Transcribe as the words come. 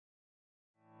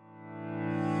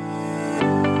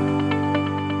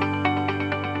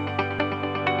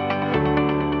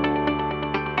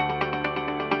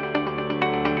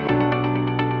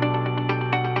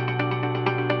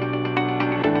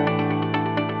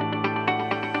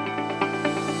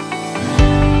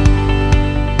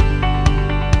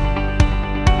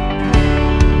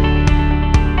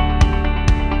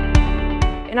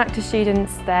Enactus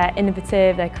students, they're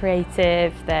innovative, they're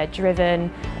creative, they're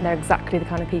driven, and they're exactly the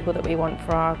kind of people that we want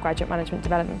for our graduate management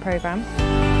development programme.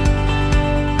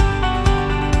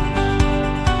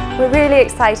 We're really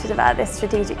excited about this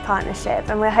strategic partnership,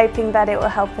 and we're hoping that it will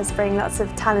help us bring lots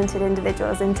of talented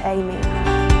individuals into AMY.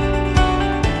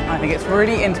 I think it's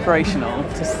really inspirational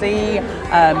to see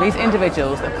these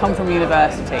individuals that come from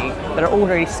university that are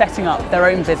already setting up their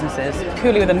own businesses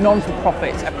purely with a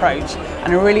non-for-profit approach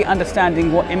and are really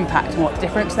understanding what impact and what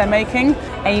difference they're making.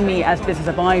 AMY as business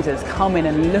advisors come in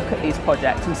and look at these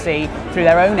projects and see through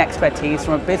their own expertise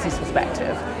from a business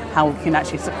perspective how we can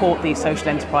actually support these social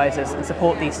enterprises and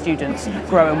support these students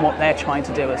grow in what they're trying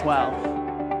to do as well.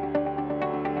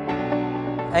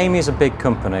 AMY is a big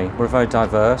company, we're very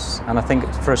diverse, and I think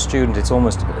for a student it's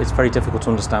very difficult to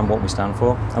understand what we stand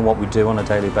for and what we do on a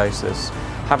daily basis.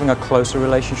 Having a closer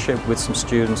relationship with some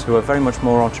students who are very much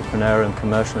more entrepreneurial and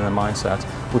commercial in their mindset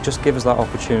will just give us that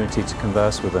opportunity to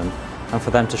converse with them and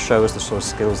for them to show us the sort of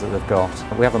skills that they've got.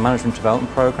 We have a management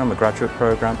development programme, a graduate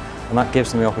programme, and that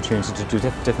gives them the opportunity to do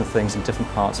different things in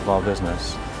different parts of our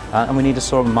business. And we need a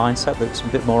sort of mindset that's a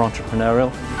bit more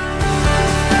entrepreneurial.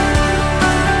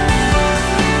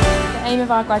 The aim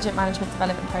of our graduate management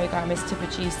development programme is to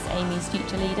produce AMY's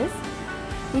future leaders.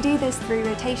 We do this through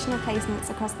rotational placements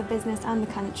across the business and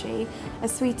the country, a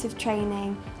suite of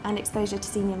training and exposure to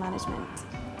senior management.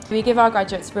 We give our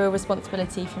graduates real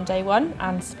responsibility from day one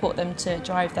and support them to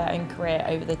drive their own career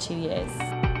over the 2 years.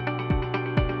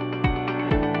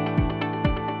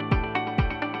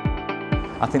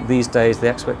 I think these days the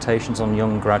expectations on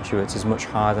young graduates is much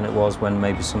higher than it was when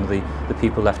maybe some of the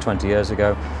people left 20 years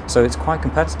ago. So it's quite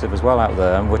competitive as well out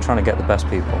there, and we're trying to get the best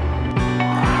people.